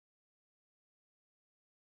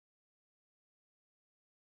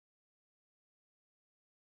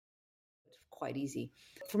quite easy.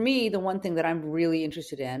 For me, the one thing that I'm really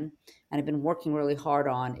interested in, and I've been working really hard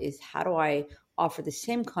on, is how do I offer the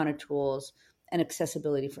same kind of tools and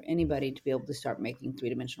accessibility for anybody to be able to start making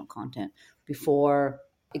three-dimensional content before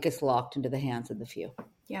it gets locked into the hands of the few.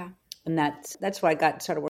 Yeah. And that's why I got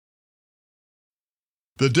started working.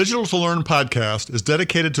 The Digital to Learn podcast is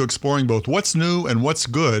dedicated to exploring both what's new and what's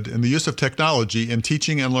good in the use of technology in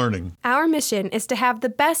teaching and learning. Our mission is to have the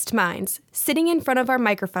best minds sitting in front of our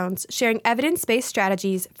microphones, sharing evidence-based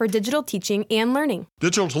strategies for digital teaching and learning.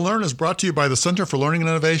 Digital to Learn is brought to you by the Center for Learning and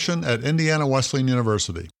Innovation at Indiana Wesleyan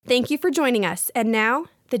University. Thank you for joining us. And now,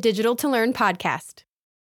 the Digital to Learn podcast.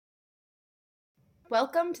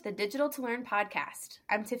 Welcome to the Digital to Learn podcast.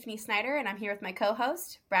 I'm Tiffany Snyder, and I'm here with my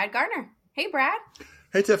co-host, Brad Garner. Hey, Brad.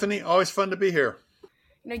 Hey, Tiffany. Always fun to be here.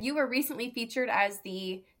 You were recently featured as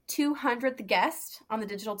the 200th guest on the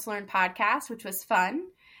Digital to Learn podcast, which was fun.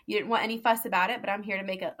 You didn't want any fuss about it, but I'm here to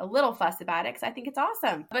make a little fuss about it because I think it's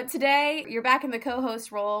awesome. But today, you're back in the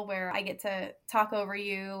co-host role where I get to talk over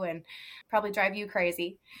you and probably drive you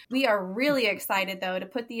crazy. We are really excited, though, to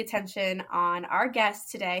put the attention on our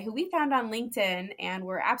guest today, who we found on LinkedIn and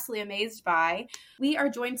were absolutely amazed by. We are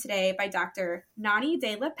joined today by Dr. Nonny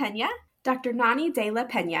de la Peña. Dr. Nonny de la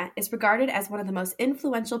Peña is regarded as one of the most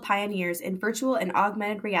influential pioneers in virtual and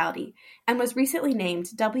augmented reality and was recently named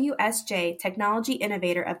WSJ Technology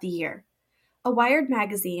Innovator of the Year. A Wired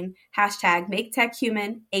magazine,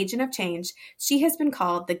 #MakeTechHuman, Agent of Change, she has been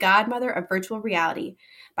called the godmother of virtual reality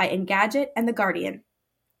by Engadget and The Guardian.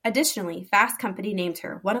 Additionally, Fast Company named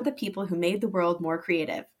her one of the people who made the world more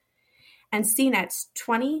creative, and CNET's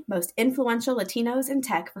 20 most influential Latinos in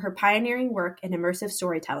tech for her pioneering work in immersive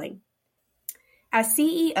storytelling. As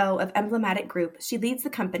CEO of Emblematic Group, she leads the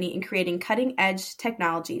company in creating cutting-edge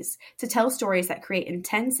technologies to tell stories that create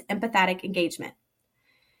intense, empathetic engagement.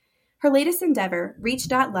 Her latest endeavor,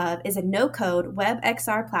 Reach.Love, is a no-code web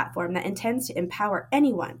XR platform that intends to empower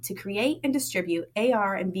anyone to create and distribute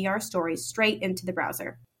AR and VR stories straight into the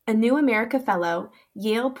browser. A New America Fellow,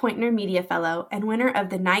 Yale Poynter Media Fellow, and winner of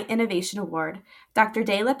the Knight Innovation Award, Dr.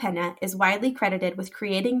 de la Peña is widely credited with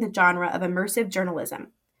creating the genre of immersive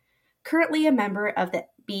journalism. Currently a member of the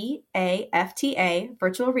BAFTA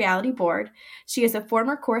Virtual Reality Board, she is a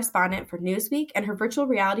former correspondent for Newsweek, and her virtual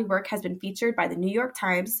reality work has been featured by the New York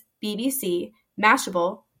Times, BBC,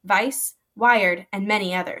 Mashable, Vice, Wired, and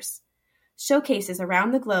many others. Showcases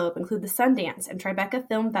around the globe include the Sundance and Tribeca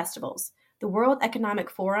Film Festivals, the World Economic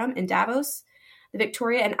Forum in Davos, the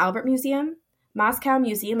Victoria and Albert Museum, Moscow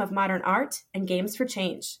Museum of Modern Art, and Games for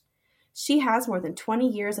Change. She has more than 20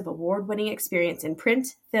 years of award-winning experience in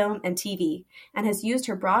print, film, and TV, and has used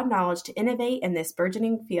her broad knowledge to innovate in this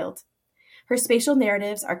burgeoning field. Her spatial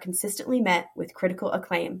narratives are consistently met with critical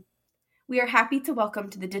acclaim. We are happy to welcome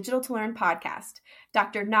to the Digital to Learn podcast,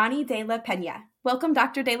 Dr. Nonny de la Peña. Welcome,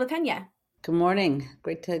 Dr. de la Peña. Good morning.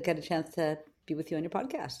 Great to get a chance to be with you on your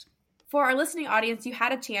podcast. For our listening audience, you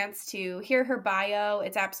had a chance to hear her bio.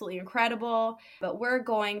 It's absolutely incredible, but we're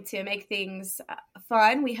going to make things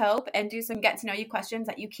fun, we hope, and do some get-to-know-you questions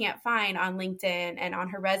that you can't find on LinkedIn and on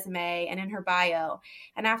her resume and in her bio.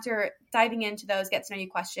 And after diving into those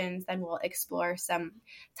get-to-know-you questions, then we'll explore some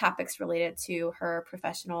topics related to her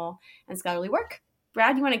professional and scholarly work.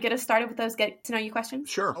 Brad, you want to get us started with those get-to-know-you questions?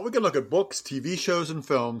 Sure. We can look at books, TV shows, and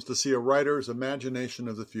films to see a writer's imagination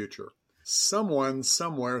of the future. Someone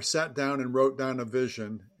somewhere sat down and wrote down a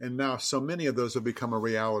vision, and now so many of those have become a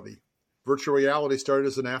reality. Virtual reality started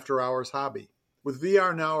as an after-hours hobby. With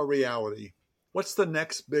VR now a reality, what's the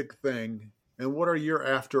next big thing, and what are your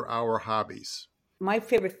after-hour hobbies? My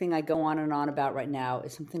favorite thing I go on and on about right now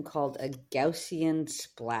is something called a Gaussian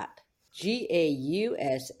splat. Gaussian,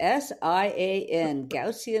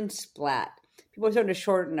 Gaussian splat. People are starting to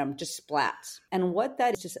shorten them, just splats. And what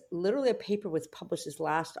that is, just literally a paper was published this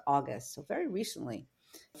last August, so very recently,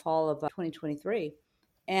 fall of 2023.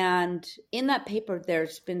 And in that paper,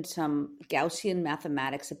 there's been some Gaussian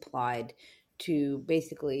mathematics applied to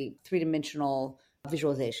basically three-dimensional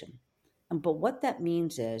visualization. But what that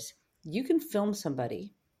means is you can film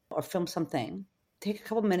somebody or film something, take a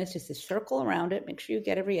couple minutes just to circle around it, make sure you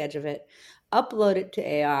get every edge of it, upload it to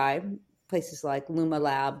AI, places like Luma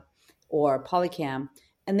Lab, or Polycam,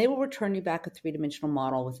 and they will return you back a three-dimensional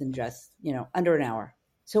model within just, under an hour.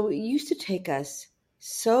 So it used to take us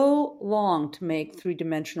so long to make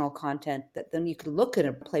three-dimensional content that then you could look at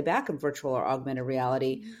and play back in virtual or augmented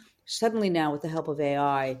reality. Suddenly now, with the help of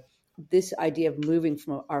AI, this idea of moving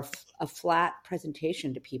from a flat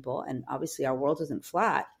presentation to people, and obviously our world isn't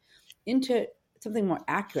flat, into something more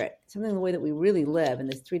accurate, something the way that we really live in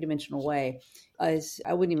this three-dimensional way, is,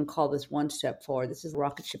 I wouldn't even call this one step forward. This is a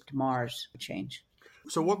rocket ship to Mars change.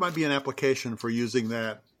 So what might be an application for using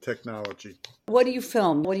that technology? What do you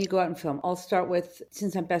film? What do you go out and film? I'll start with,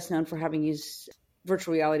 since I'm best known for having used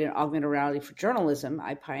virtual reality and augmented reality for journalism,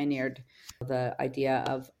 I pioneered the idea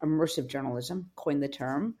of immersive journalism, coined the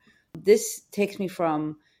term. This takes me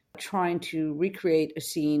from trying to recreate a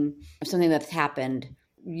scene of something that's happened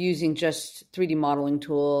using just 3D modeling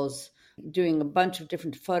tools, doing a bunch of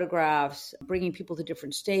different photographs, bringing people to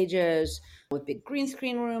different stages with big green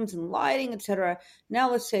screen rooms and lighting, etc.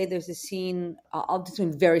 Now let's say there's a scene, I'll do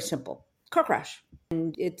something very simple, car crash,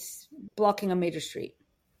 and it's blocking a major street.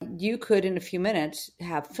 You could, in a few minutes,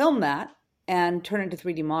 have filmed that and turn it into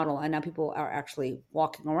 3D model, and now people are actually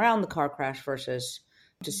walking around the car crash versus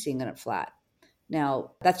just seeing it flat.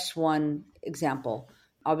 Now, that's just one example.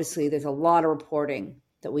 Obviously, there's a lot of reporting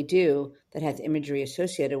that we do that has imagery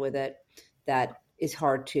associated with it that is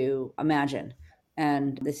hard to imagine.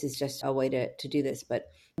 And this is just a way to do this.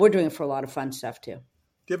 But we're doing it for a lot of fun stuff, too. Do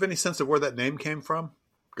you have any sense of where that name came from?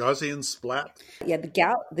 Gaussian splat? Yeah, the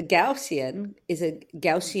Gaussian is a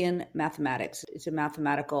Gaussian mathematics. It's a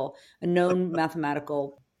known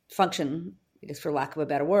mathematical function, I guess for lack of a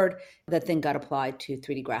better word, that then got applied to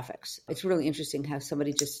 3D graphics. It's really interesting how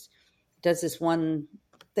somebody just does this one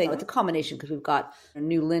thing. It's a combination because we've got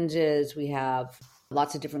new lenses, we have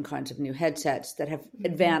lots of different kinds of new headsets that have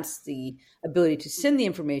advanced the ability to send the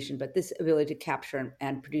information, but this ability to capture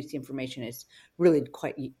and produce the information is really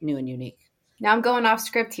quite new and unique. Now I'm going off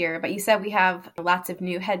script here, but you said we have lots of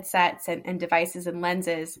new headsets and devices and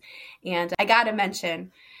lenses. And I got to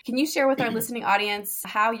mention, can you share with our listening audience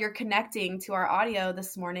how you're connecting to our audio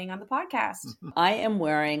this morning on the podcast? I am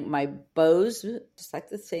wearing my Bose, just like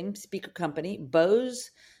the same speaker company,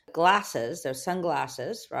 Bose glasses. They're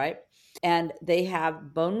sunglasses, right? And they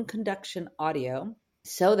have bone conduction audio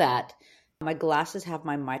so that my glasses have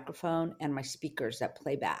my microphone and my speakers that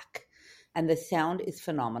play back. And the sound is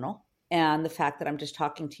phenomenal. And the fact that I'm just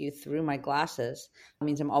talking to you through my glasses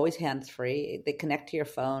means I'm always hands-free. They connect to your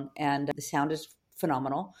phone, and the sound is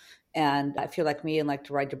phenomenal. And if you're like me and like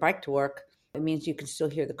to ride your bike to work, it means you can still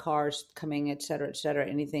hear the cars coming, et cetera,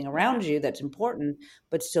 anything around you that's important,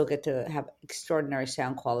 but still get to have extraordinary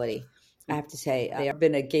sound quality. I have to say, they have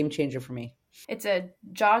been a game changer for me. It's a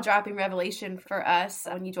jaw-dropping revelation for us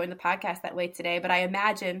when you joined the podcast that way today, but I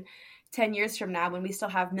imagine 10 years from now, when we still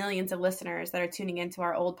have millions of listeners that are tuning into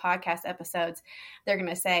our old podcast episodes, they're going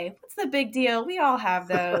to say, what's the big deal? We all have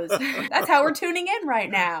those. That's how we're tuning in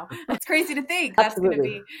right now. It's crazy to think. That's going to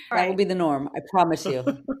be That will be the norm. I promise you.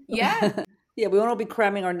 Yeah. Yeah, we won't be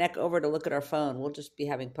cramming our neck over to look at our phone. We'll just be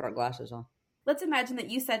having put our glasses on. Let's imagine that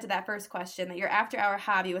you said to that first question that your after-hour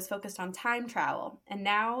hobby was focused on time travel, and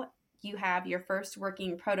now you have your first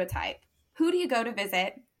working prototype. Who do you go to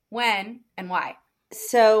visit, when, and why?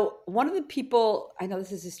 So one of the people, I know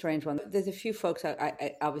this is a strange one. There's a few folks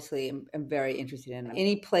I obviously am very interested in.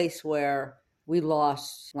 Any place where we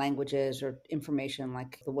lost languages or information,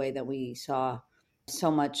 like the way that we saw so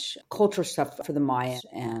much cultural stuff for the Mayans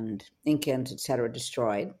and Incans, et cetera,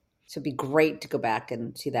 destroyed. So it'd be great to go back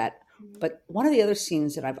and see that. But one of the other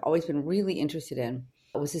scenes that I've always been really interested in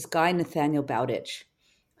was this guy, Nathaniel Bowditch,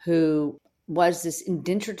 who was this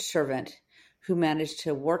indentured servant who managed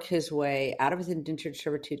to work his way out of his indentured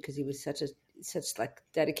servitude because he was such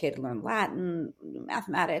dedicated to learn Latin,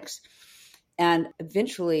 mathematics, and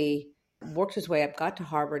eventually worked his way up, got to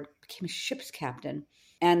Harvard, became a ship's captain.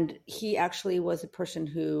 And he actually was a person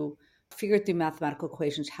who figured through mathematical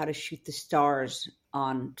equations how to shoot the stars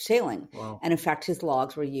on sailing. Wow. And in fact, his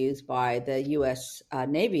logs were used by the U.S.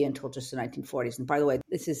 Navy until just the 1940s. And by the way,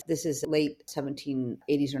 this is late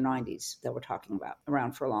 1780s or 90s that we're talking about,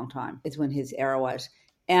 around for a long time. It's when his era was.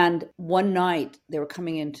 And one night they were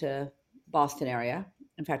coming into Boston area.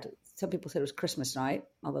 In fact, some people said it was Christmas night,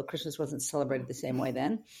 although Christmas wasn't celebrated the same way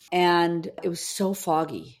then. And it was so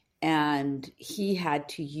foggy. And he had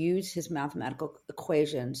to use his mathematical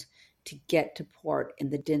equations to get to port in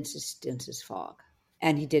the densest fog.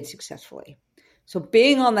 And he did successfully. So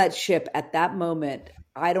being on that ship at that moment,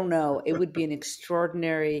 I don't know, it would be an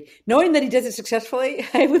extraordinary, knowing that he does it successfully,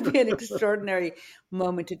 it would be an extraordinary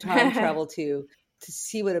moment to time travel to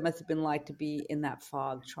see what it must have been like to be in that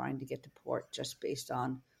fog trying to get to port just based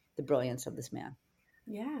on the brilliance of this man.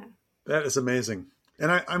 Yeah. That is amazing.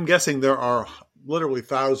 And I'm guessing there are literally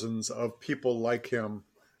thousands of people like him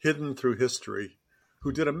hidden through history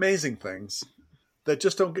who did amazing things that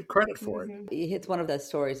just don't get credit for it. It's one of those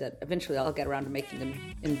stories that eventually I'll get around to making them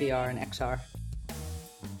in VR and XR.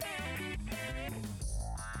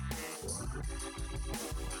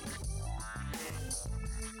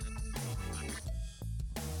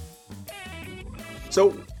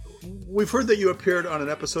 So We've heard that you appeared on an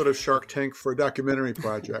episode of Shark Tank for a documentary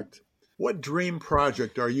project. What dream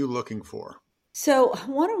project are you looking for? So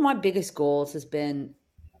one of my biggest goals has been,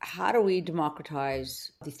 how do we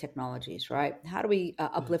democratize these technologies, right? How do we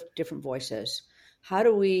uplift different voices? How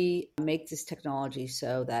do we make this technology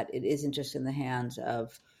so that it isn't just in the hands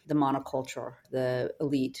of the monoculture, the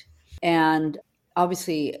elite? And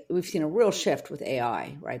obviously, we've seen a real shift with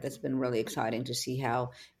AI, right? That's been really exciting to see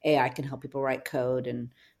how AI can help people write code. And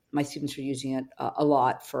my students are using it a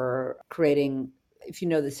lot for creating, if you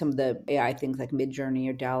know that some of the AI things like Midjourney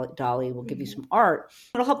or Dolly will give you some art,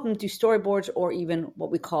 it'll help them do storyboards or even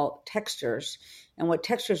what we call textures. And what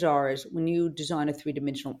textures are is when you design a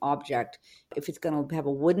three-dimensional object, if it's going to have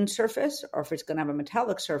a wooden surface or if it's going to have a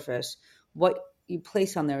metallic surface, what you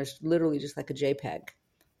place on there is literally just like a JPEG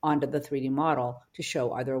onto the 3D model to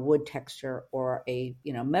show either a wood texture or a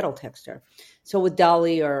metal texture. So with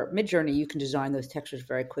Dolly or Midjourney, you can design those textures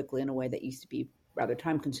very quickly in a way that used to be rather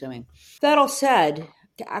time consuming. That all said,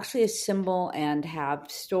 to actually assemble and have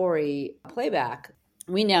story playback,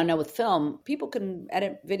 we now know with film, people can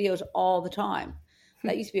edit videos all the time.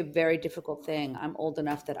 That used to be a very difficult thing. I'm old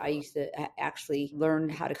enough that I used to actually learn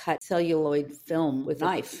how to cut celluloid film with a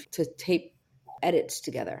knife to tape edits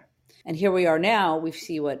together. And here we are now, we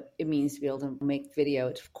see what it means to be able to make video.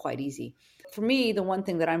 It's quite easy. For me, the one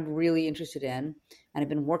thing that I'm really interested in, and I've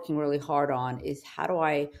been working really hard on, is how do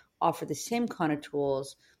I offer the same kind of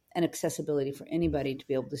tools and accessibility for anybody to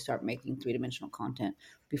be able to start making three-dimensional content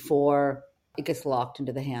before it gets locked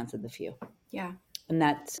into the hands of the few. Yeah. And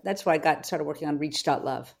that's why I got started working on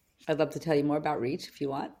Reach.love. I'd love to tell you more about Reach if you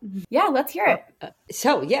want. Yeah, let's hear it.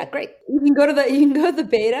 So yeah, great. You can go to the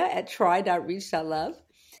beta at try.reach.love.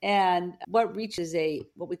 And what Reach is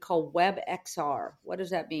what we call WebXR. What does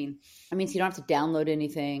that mean? It means you don't have to download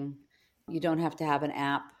anything. You don't have to have an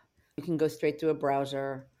app. You can go straight through a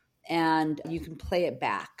browser and you can play it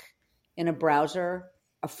back in a browser,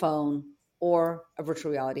 a phone, or a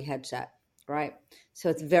virtual reality headset, right? So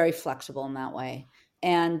it's very flexible in that way.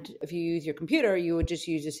 And if you use your computer, you would just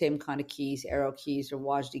use the same kind of keys, arrow keys or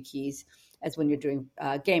WASD keys, as when you're doing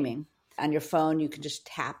gaming. On your phone, you can just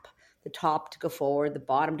tap the top to go forward, the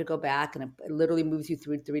bottom to go back, and it literally moves you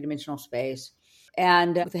through three-dimensional space.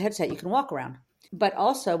 And with the headset, you can walk around. But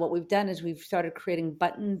also what we've done is we've started creating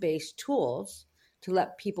button-based tools to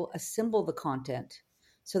let people assemble the content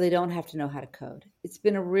so they don't have to know how to code. It's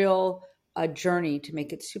been a real journey to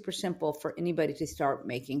make it super simple for anybody to start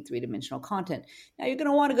making three-dimensional content. Now, you're going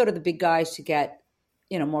to want to go to the big guys to get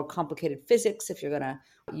more complicated physics if you're going to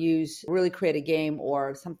really create a game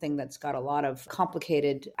or something that's got a lot of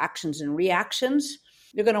complicated actions and reactions.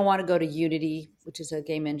 You're going to want to go to Unity, which is a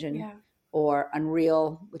game engine, or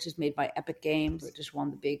Unreal, which is made by Epic Games, which just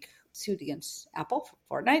won the big suit against Apple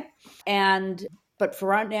for Fortnite. But for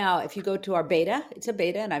right now, if you go to our beta, it's a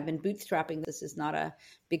beta, and I've been bootstrapping. This is not a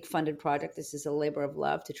big funded project. This is a labor of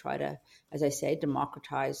love to try to, as I say,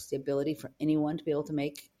 democratize the ability for anyone to be able to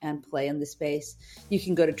make and play in this space. You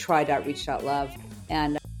can go to try.reach.love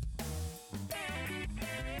and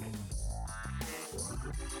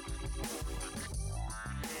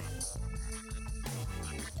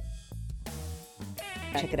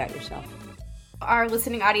check it out yourself. Our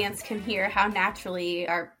listening audience can hear how naturally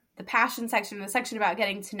the passion section, the section about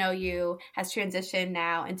getting to know you, has transitioned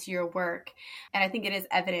now into your work. And I think it is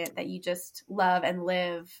evident that you just love and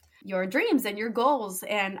live your dreams and your goals,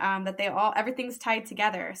 and that everything's tied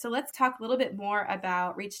together. So let's talk a little bit more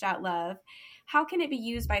about Reach.love. How can it be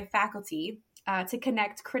used by faculty to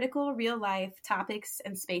connect critical real-life topics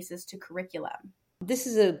and spaces to curriculum? This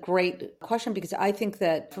is a great question because I think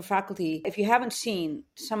that for faculty, if you haven't seen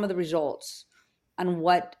some of the results on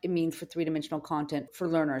what it means for three-dimensional content for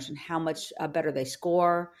learners and how much better they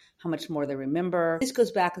score, how much more they remember. This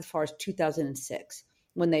goes back as far as 2006,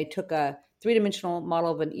 when they took a three-dimensional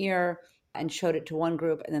model of an ear and showed it to one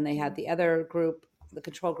group, and then they had the other group, the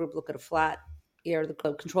control group, look at a flat ear. The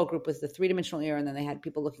control group was the three-dimensional ear, and then they had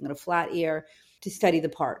people looking at a flat ear to study the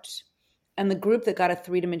parts. And the group that got a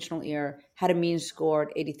three-dimensional ear had a mean score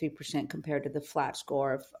at 83% compared to the flat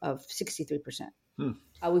score of 63%.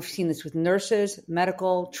 We've seen this with nurses,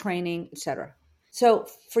 medical, training, etc. So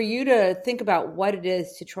for you to think about what it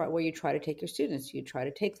is to try, where you try to take your students, you try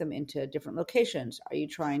to take them into different locations. Are you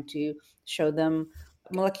trying to show them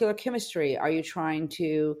molecular chemistry? Are you trying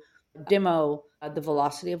to demo the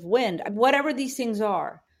velocity of wind? Whatever these things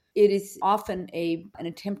are, it is often an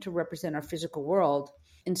attempt to represent our physical world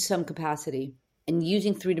in some capacity. And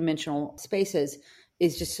using three-dimensional spaces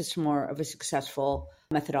is just such more of a successful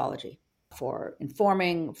methodology for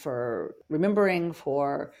informing, for remembering,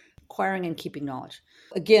 for acquiring and keeping knowledge.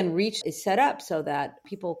 Again, Reach is set up so that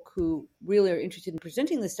people who really are interested in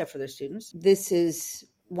presenting this stuff for their students, this is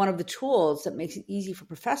one of the tools that makes it easy for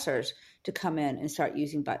professors to come in and start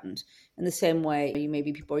using buttons. In the same way,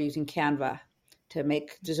 maybe people are using Canva to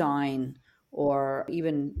make design, or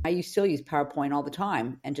even I still use PowerPoint all the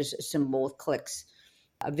time and just assemble with clicks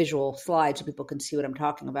a visual slide so people can see what I'm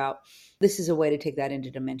talking about. This is a way to take that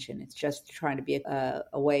into dimension. It's just trying to be a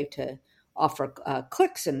way to offer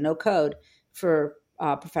clicks and no code for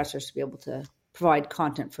professors to be able to provide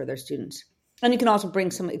content for their students. And you can also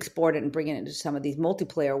export it and bring it into some of these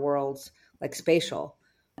multiplayer worlds like spatial.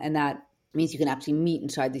 And that means you can actually meet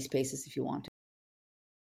inside these spaces if you want to.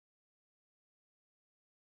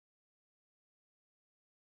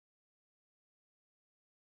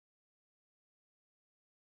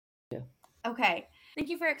 Okay. Thank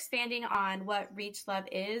you for expanding on what Reach Love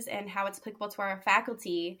is and how it's applicable to our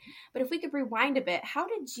faculty. But if we could rewind a bit, how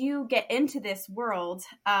did you get into this world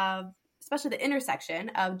of, especially the intersection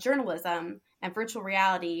of journalism and virtual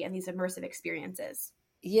reality and these immersive experiences?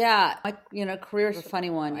 Yeah, my career is a funny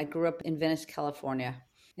one. I grew up in Venice, California,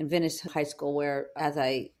 in Venice High School, where as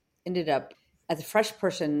I ended up as a fresh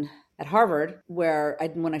person at Harvard, where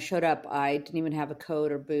when I showed up, I didn't even have a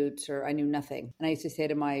coat or boots, or I knew nothing. And I used to say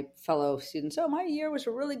to my fellow students, oh, my year was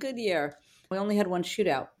a really good year. We only had one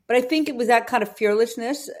shootout. But I think it was that kind of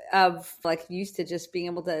fearlessness of used to just being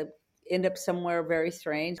able to end up somewhere very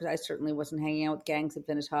strange. Because I certainly wasn't hanging out with gangs at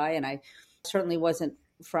Venice High, and I certainly wasn't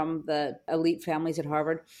from the elite families at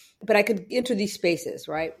Harvard. But I could enter these spaces,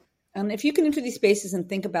 right? And if you can enter these spaces and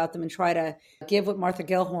think about them and try to give what Martha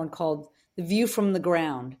Gellhorn called the view from the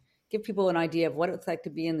ground, give people an idea of what it's like to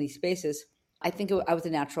be in these spaces, I think I was a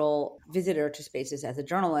natural visitor to spaces as a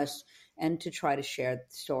journalist and to try to share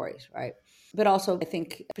stories, right? But also, I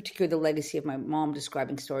think particularly the legacy of my mom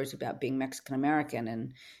describing stories about being Mexican-American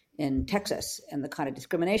and in Texas and the kind of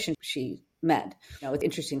discrimination she met. It's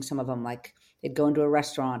interesting, some of them, they'd go into a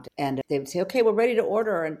restaurant and they would say, okay, we're ready to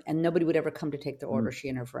order. And nobody would ever come to take their order, she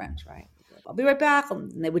and her friends, right? I'll be right back.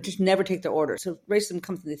 And they would just never take their order. So racism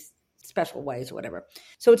comes in these special ways or whatever.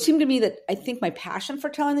 So it seemed to me that I think my passion for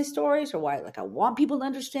telling these stories, or why I want people to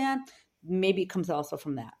understand, maybe it comes also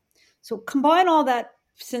from that. So combine all that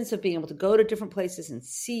sense of being able to go to different places and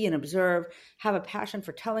see and observe, have a passion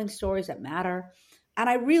for telling stories that matter. And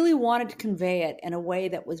I really wanted to convey it in a way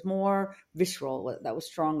that was more visceral, that was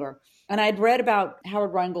stronger. And I'd read about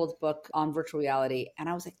Howard Rheingold's book on virtual reality, and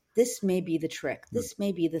I was like, this may be the trick. This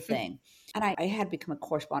may be the thing. And I had become a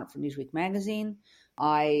correspondent for Newsweek magazine.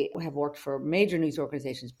 I have worked for major news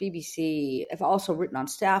organizations, BBC. I've also written on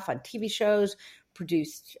staff on TV shows,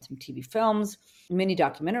 produced some TV films, many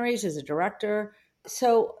documentaries as a director.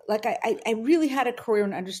 So I really had a career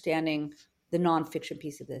in understanding the nonfiction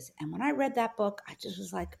piece of this. And when I read that book, I just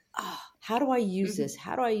was like, how do I use this?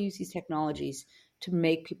 How do I use these technologies to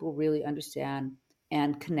make people really understand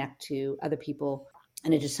and connect to other people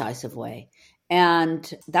in a decisive way?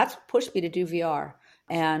 And that's pushed me to do VR.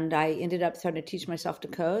 And I ended up starting to teach myself to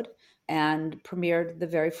code and premiered the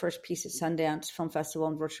very first piece at Sundance Film Festival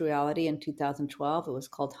in virtual reality in 2012. It was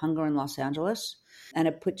called Hunger in Los Angeles. And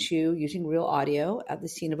it puts you using real audio at the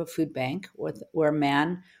scene of a food bank where a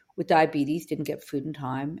man with diabetes didn't get food in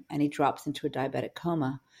time, and he drops into a diabetic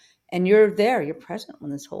coma. And you're there, you're present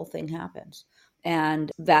when this whole thing happens.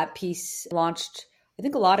 And that piece launched, I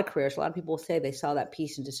think, a lot of careers. A lot of people say they saw that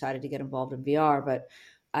piece and decided to get involved in VR, but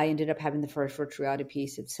I ended up having the first virtual reality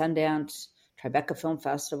piece at Sundance, Tribeca Film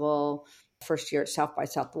Festival, first year at South by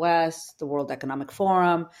Southwest, the World Economic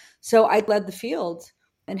Forum. So I led the field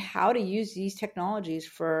in how to use these technologies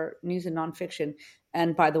for news and nonfiction.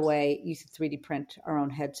 And by the way, use to 3D print our own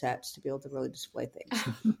headsets to be able to really display things.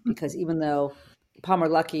 Because even though Palmer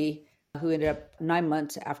Luckey, who ended up 9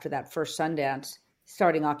 months after that first Sundance,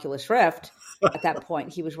 starting Oculus Rift, at that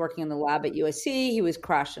point, he was working in the lab at USC. He was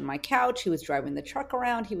crashed on my couch. He was driving the truck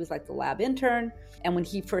around. He was like the lab intern. And when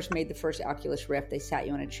he first made the first Oculus Rift, they sat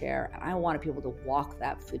you in a chair. And I wanted people to walk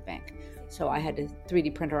that food bank. So I had to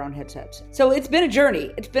 3D print our own headsets. So it's been a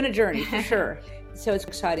journey. It's been a journey for sure. So it's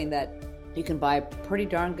exciting that you can buy a pretty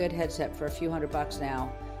darn good headset for a few $100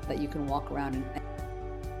 now that you can walk around in.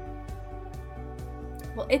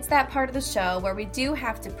 Well, it's that part of the show where we do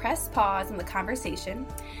have to press pause on the conversation,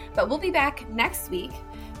 but we'll be back next week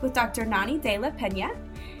with Dr. Nonny de la Peña,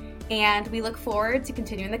 and we look forward to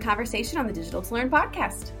continuing the conversation on the Digital to Learn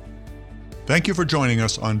podcast. Thank you for joining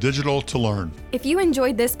us on Digital to Learn. If you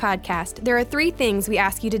enjoyed this podcast, there are 3 things we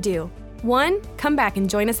ask you to do. 1, come back and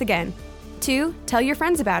join us again. 2, tell your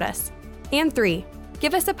friends about us. And 3,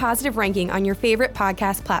 give us a positive ranking on your favorite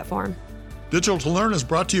podcast platform. Digital to Learn is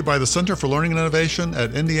brought to you by the Center for Learning and Innovation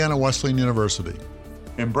at Indiana Wesleyan University.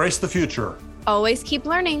 Embrace the future. Always keep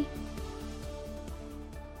learning.